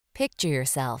Picture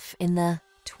yourself in the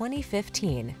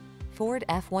 2015 Ford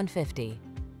F-150.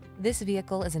 This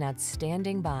vehicle is an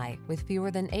outstanding buy with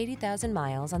fewer than 80,000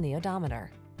 miles on the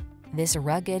odometer. This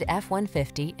rugged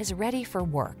F-150 is ready for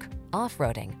work,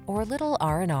 off-roading, or little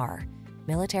R&R.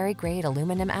 Military-grade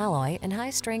aluminum alloy and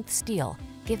high-strength steel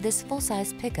give this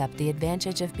full-size pickup the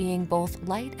advantage of being both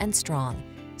light and strong,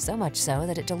 so much so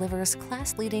that it delivers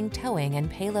class-leading towing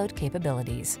and payload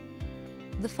capabilities.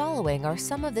 The following are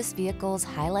some of this vehicle's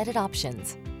highlighted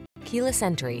options: keyless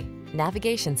entry,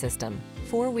 navigation system,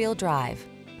 four-wheel drive,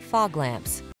 fog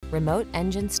lamps, remote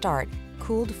engine start,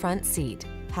 cooled front seat,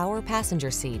 power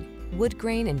passenger seat, wood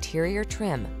grain interior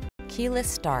trim, keyless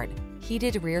start,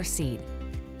 heated rear seat.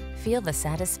 Feel the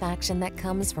satisfaction that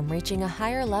comes from reaching a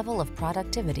higher level of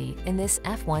productivity in this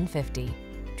F-150.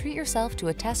 Treat yourself to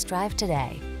a test drive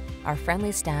today. Our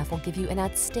friendly staff will give you an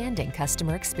outstanding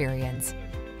customer experience.